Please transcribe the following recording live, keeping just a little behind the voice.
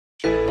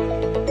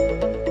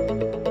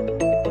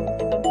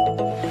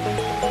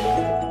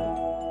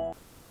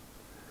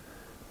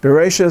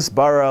Bereishit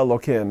bara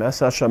Elokim es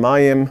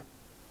hashamayim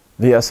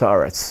v'es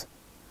haaretz.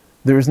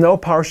 There is no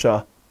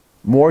parsha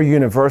more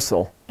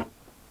universal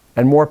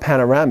and more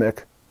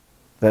panoramic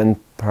than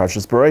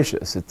Parashat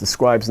Bereishit. It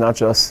describes not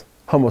just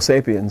Homo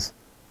sapiens,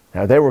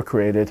 how they were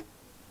created,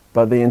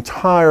 but the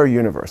entire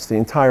universe, the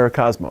entire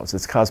cosmos.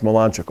 It's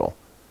cosmological.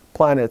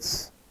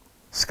 Planets,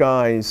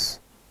 skies,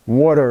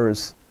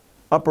 waters,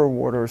 upper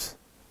waters,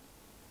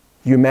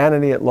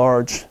 humanity at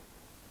large.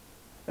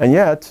 And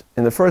yet,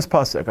 in the first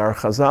pasuk, our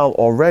Chazal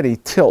already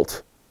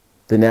tilt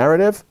the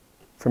narrative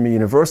from a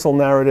universal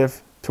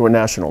narrative to a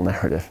national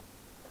narrative.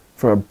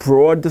 From a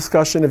broad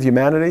discussion of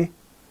humanity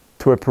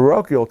to a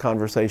parochial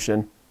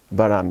conversation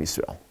about Am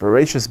Yisrael.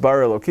 Bereishit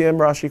bara Elokim,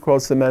 Rashi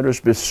quotes the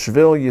Medrash,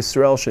 B'shvil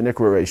Yisrael shenikra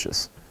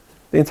Bereishis.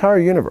 The entire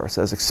universe,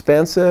 as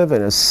expansive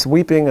and as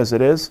sweeping as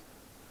it is,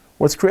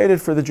 was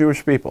created for the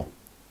Jewish people.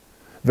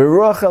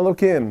 V'ruach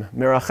Elokim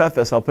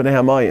mirachefes al pnei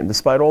hamayim.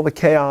 Despite all the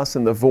chaos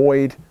and the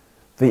void,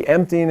 the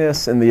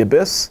emptiness and the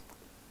abyss,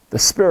 the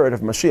spirit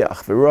of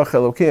Mashiach, V'ruach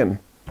Elokim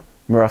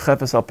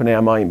mirachefes al pnei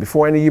hamayim.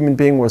 Before any human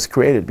being was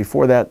created,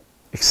 before that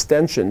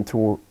extension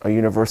to a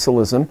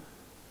universalism,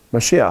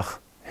 Mashiach,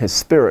 his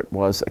spirit,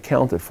 was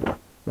accounted for.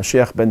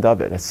 Mashiach ben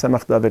David, et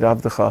semach David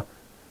avdecha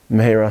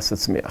meheras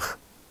etzmiach.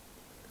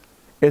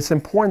 It's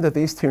important that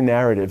these two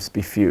narratives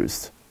be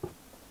fused.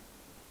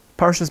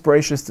 Parshas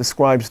Bereishit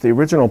describes the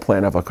original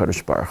plan of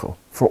HaKadosh Baruch Hu,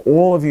 for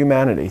all of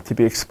humanity to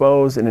be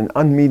exposed in an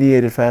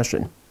unmediated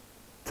fashion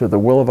to the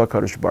will of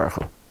HaKadosh Baruch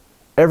Hu.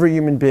 Every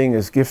human being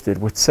is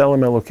gifted with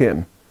Tselem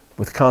Elokim,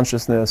 with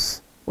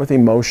consciousness, with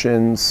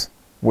emotions,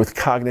 with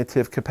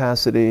cognitive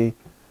capacity,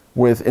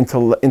 with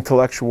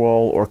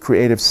intellectual or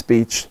creative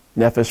speech,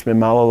 nefesh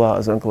mimalala,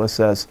 as Uncle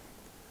says.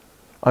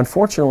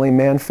 Unfortunately,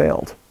 man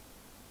failed.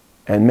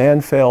 And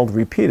man failed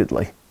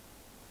repeatedly.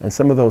 And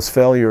some of those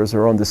failures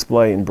are on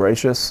display in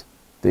Bereishit,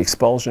 the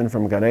expulsion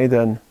from Gan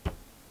Eden,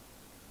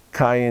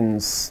 Cain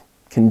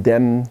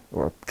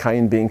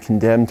being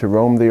condemned to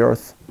roam the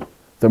earth,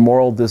 the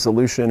moral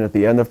dissolution at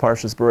the end of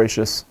Parshas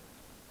Bereishit,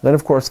 then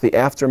of course the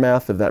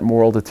aftermath of that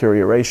moral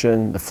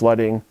deterioration, the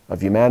flooding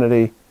of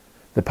humanity,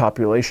 the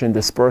population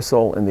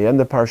dispersal in the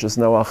end of Parshas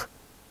Noach.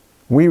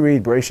 We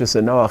read Bereishit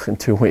and Noach in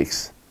 2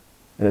 weeks,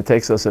 and it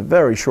takes us a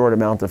very short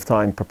amount of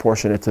time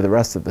proportionate to the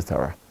rest of the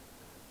Torah.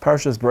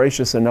 Parshas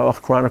Bereishit and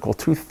Noach chronicle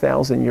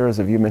 2,000 years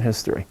of human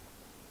history,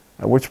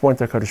 at which point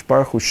the HaKadosh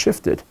Baruch Hu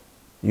shifted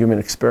human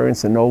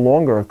experience, and no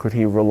longer could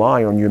he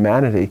rely on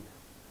humanity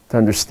to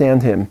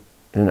understand him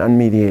in an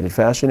unmediated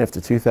fashion. After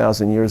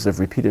 2,000 years of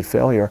repeated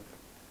failure,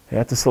 he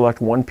had to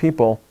select one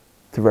people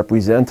to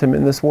represent him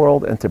in this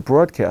world and to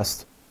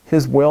broadcast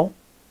his will,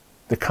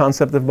 the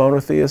concept of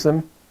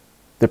monotheism,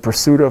 the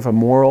pursuit of a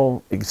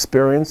moral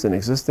experience and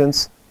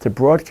existence, to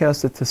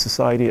broadcast it to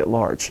society at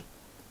large.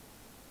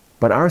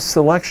 But our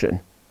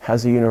selection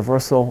has a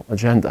universal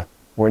agenda.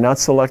 We're not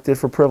selected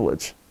for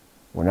privilege.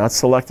 We're not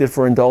selected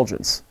for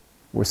indulgence.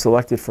 We're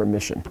selected for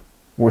mission.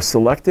 We're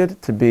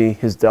selected to be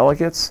his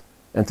delegates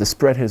and to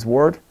spread his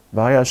word.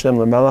 V'haya Hashem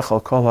lemelech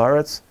al kol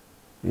haaretz,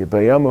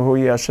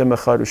 v'bayamahu yeh Hashem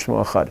echad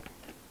u'shmo echad.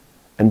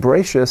 And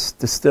Bereishit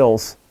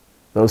distills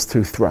those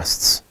two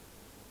thrusts.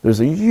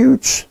 There's a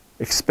huge,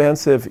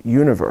 expansive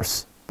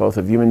universe, both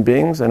of human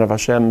beings and of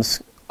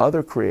Hashem's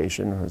other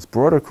creation, or his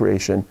broader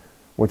creation,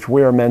 which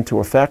we are meant to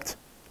affect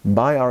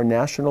by our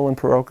national and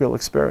parochial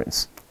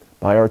experience,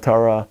 by our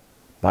Torah,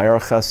 by our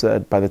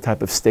chesed, by the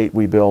type of state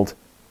we build.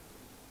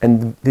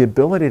 And the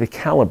ability to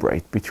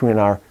calibrate between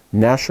our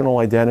national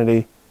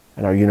identity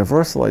and our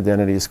universal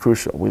identity is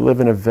crucial. We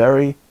live in a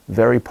very,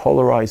 very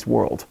polarized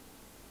world.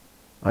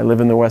 I live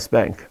in the West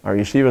Bank. Our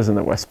yeshiva is in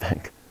the West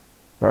Bank.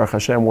 Baruch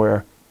Hashem,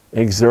 we're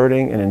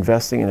exerting and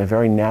investing in a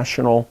very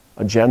national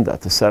agenda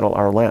to settle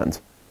our land.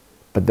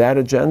 But that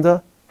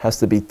agenda has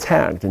to be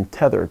tagged and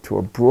tethered to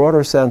a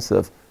broader sense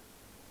of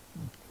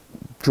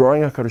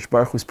drawing HaKadosh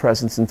Baruch Hu's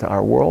presence into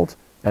our world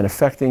and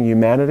affecting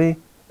humanity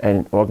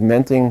and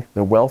augmenting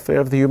the welfare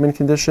of the human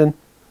condition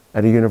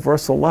at a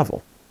universal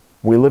level.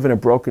 We live in a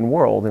broken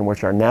world in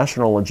which our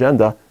national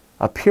agenda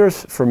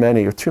appears for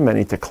many or too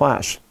many to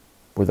clash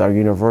with our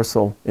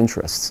universal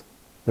interests.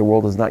 The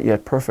world is not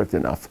yet perfect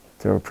enough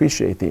to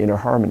appreciate the inner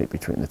harmony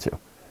between the two.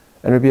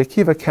 And Rabbi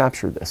Akiva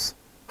captured this.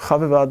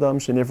 Chaviv Adam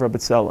shenivra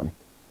b'tzelem.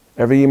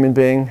 Every human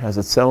being has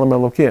a tzelem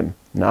Elokim.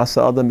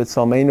 Nasa Adam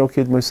b'tzelmeinu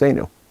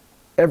kidmusenu.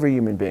 Every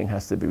human being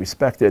has to be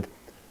respected.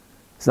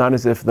 It's not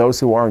as if those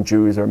who aren't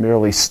Jews are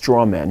merely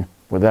straw men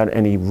without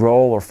any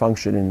role or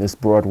function in this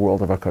broad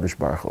world of HaKadosh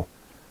Baruch Hu.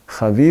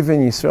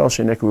 Chavivin Yisrael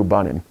shenikru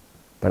banim.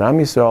 But Am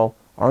Yisrael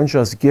aren't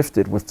just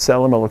gifted with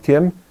tzelem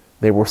Elokim,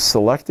 they were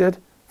selected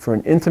for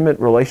an intimate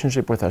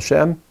relationship with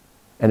Hashem,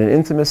 and an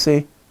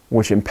intimacy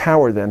which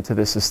empowered them to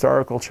this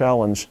historical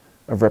challenge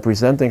of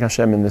representing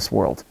Hashem in this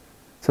world.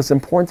 So it's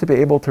important to be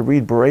able to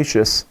read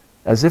Bereishit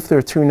as if there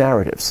are two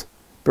narratives.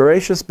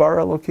 Bereishit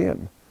bara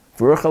Elokim,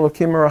 v'ruach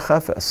Elokim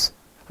merachefes,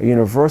 a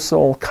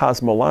universal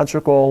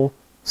cosmological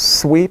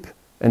sweep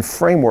and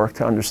framework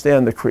to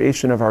understand the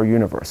creation of our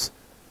universe.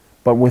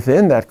 But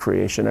within that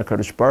creation,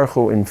 HaKadosh Baruch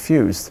Hu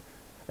infused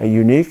a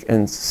unique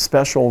and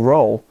special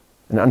role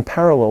an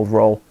unparalleled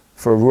role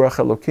for Ruach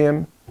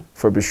Elokim,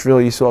 for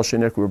B'Shvil Yisrael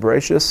Shenikru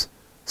Bereishis,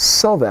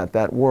 so that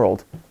that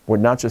world would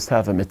not just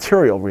have a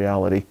material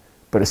reality,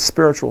 but a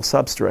spiritual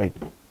substrate,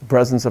 the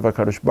presence of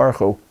HaKadosh Baruch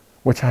Hu,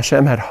 which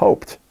Hashem had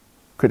hoped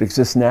could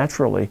exist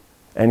naturally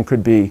and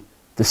could be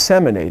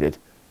disseminated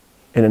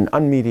in an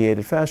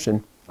unmediated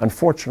fashion.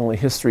 Unfortunately,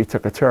 history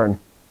took a turn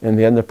in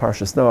the end of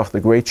Parshas Noach, the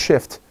great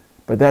shift,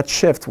 but that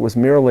shift was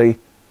merely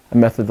a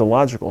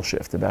methodological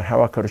shift about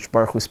how HaKadosh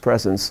Baruch Hu's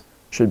presence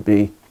should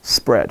be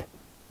spread.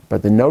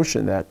 But the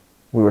notion that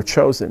we were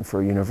chosen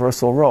for a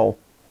universal role,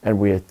 and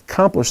we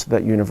accomplished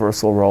that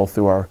universal role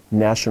through our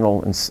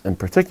national and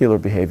particular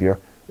behavior,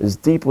 is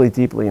deeply,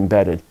 deeply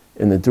embedded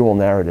in the dual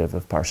narrative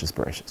of Parshas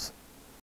Bereishis.